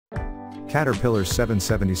Caterpillar's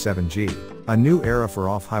 777G, a new era for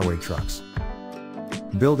off-highway trucks.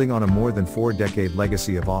 Building on a more than 4-decade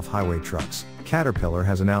legacy of off-highway trucks, Caterpillar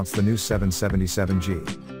has announced the new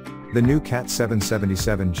 777G. The new Cat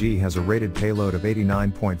 777G has a rated payload of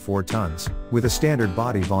 89.4 tons, with a standard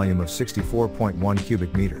body volume of 64.1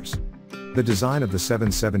 cubic meters. The design of the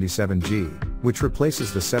 777G, which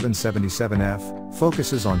replaces the 777F,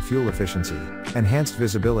 focuses on fuel efficiency, enhanced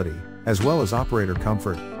visibility, as well as operator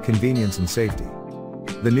comfort, convenience and safety.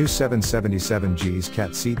 The new 777G's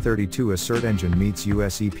Cat C32 ACERT engine meets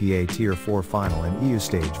US EPA Tier 4 final and EU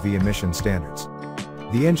Stage V emission standards.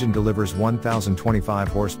 The engine delivers 1,025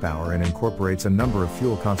 horsepower and incorporates a number of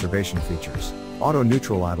fuel conservation features. Auto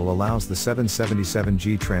neutral idle allows the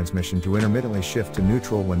 777G transmission to intermittently shift to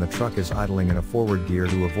neutral when the truck is idling in a forward gear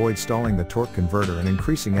to avoid stalling the torque converter and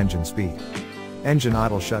increasing engine speed. Engine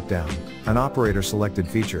idle shutdown, an operator-selected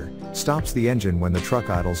feature, stops the engine when the truck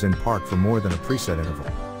idles in park for more than a preset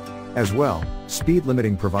interval. As well, speed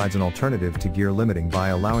limiting provides an alternative to gear limiting by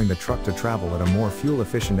allowing the truck to travel at a more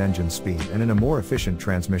fuel-efficient engine speed and in a more efficient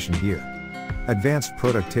transmission gear. Advanced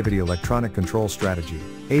Productivity Electronic Control Strategy,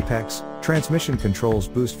 APECS, transmission controls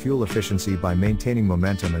boost fuel efficiency by maintaining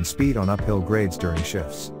momentum and speed on uphill grades during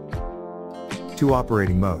shifts. 2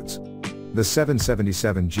 operating modes. The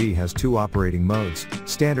 777G has 2 operating modes,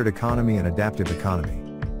 Standard Economy and Adaptive Economy.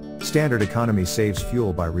 Standard Economy saves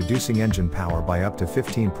fuel by reducing engine power by up to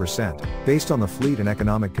 15%, based on the fleet and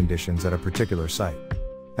economic conditions at a particular site.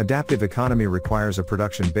 Adaptive Economy requires a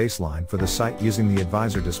production baseline for the site using the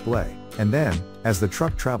advisor display, and then, as the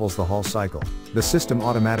truck travels the haul cycle, the system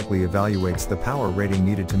automatically evaluates the power rating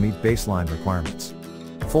needed to meet baseline requirements.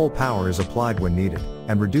 Full power is applied when needed,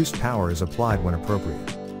 and reduced power is applied when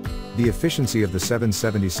appropriate. The efficiency of the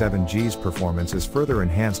 777G's performance is further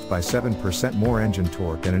enhanced by 7% more engine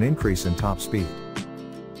torque and an increase in top speed.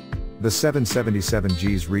 The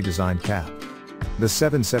 777G's redesigned cab. The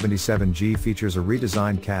 777G features a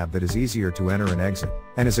redesigned cab that is easier to enter and exit,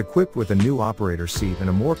 and is equipped with a new operator seat and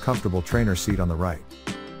a more comfortable trainer seat on the right.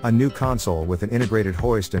 A new console with an integrated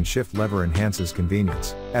hoist and shift lever enhances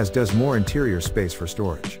convenience, as does more interior space for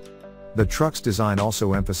storage. The truck's design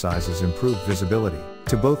also emphasizes improved visibility,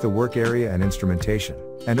 to both the work area and instrumentation,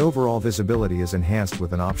 and overall visibility is enhanced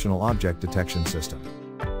with an optional object detection system.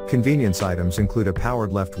 Convenience items include a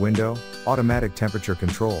powered left window, automatic temperature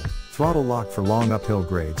control, throttle lock for long uphill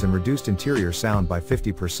grades and reduced interior sound by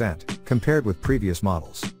 50%, compared with previous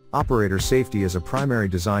models. Operator safety is a primary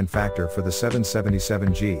design factor for the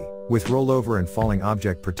 777G, with rollover and falling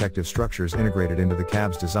object protective structures integrated into the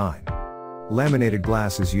cab's design. Laminated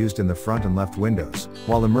glass is used in the front and left windows,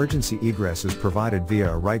 while emergency egress is provided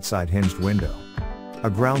via a right-side hinged window. A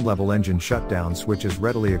ground-level engine shutdown switch is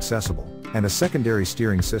readily accessible, and a secondary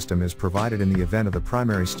steering system is provided in the event of the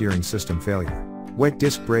primary steering system failure. Wet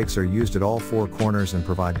disc brakes are used at all 4 corners and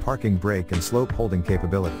provide parking brake and slope holding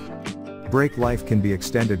capability. Brake life can be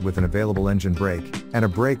extended with an available engine brake, and a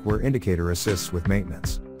brake wear indicator assists with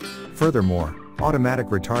maintenance. Furthermore, automatic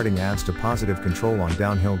retarding adds to positive control on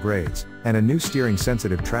downhill grades, and a new steering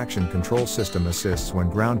sensitive traction control system assists when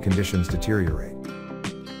ground conditions deteriorate.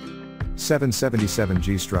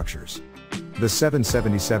 777G structures. The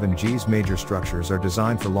 777G's major structures are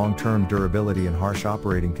designed for long-term durability in harsh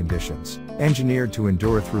operating conditions, engineered to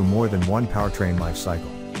endure through more than one powertrain life cycle.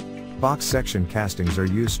 Box section castings are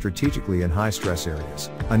used strategically in high-stress areas.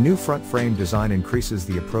 A new front frame design increases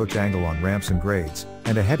the approach angle on ramps and grades,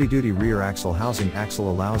 and a heavy-duty rear axle housing axle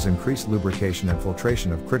allows increased lubrication and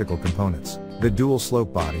filtration of critical components. The dual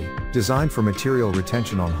slope body, designed for material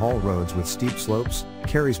retention on haul roads with steep slopes,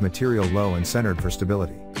 carries material low and centered for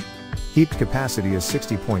stability. Heaped capacity is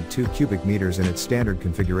 60.2 cubic meters in its standard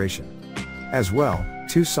configuration. As well,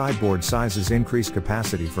 2 sideboard sizes increase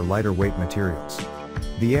capacity for lighter weight materials.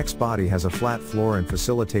 The X body has a flat floor and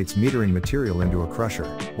facilitates metering material into a crusher,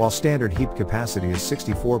 while standard heaped capacity is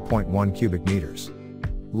 64.1 cubic meters.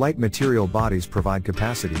 Light material bodies provide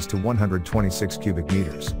capacities to 126 cubic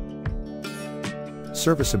meters.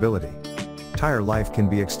 Serviceability. Tire life can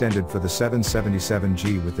be extended for the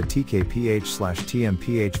 777G with the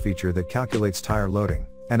TKPH/TMPH feature that calculates tire loading,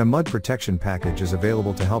 and a mud protection package is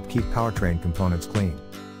available to help keep powertrain components clean.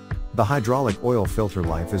 The hydraulic oil filter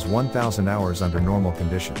life is 1,000 hours under normal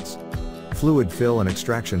conditions. Fluid fill and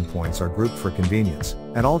extraction points are grouped for convenience,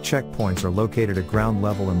 and all checkpoints are located at ground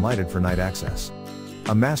level and lighted for night access.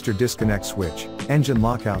 A master disconnect switch, engine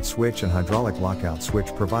lockout switch and hydraulic lockout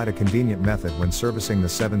switch provide a convenient method when servicing the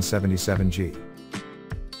 777G.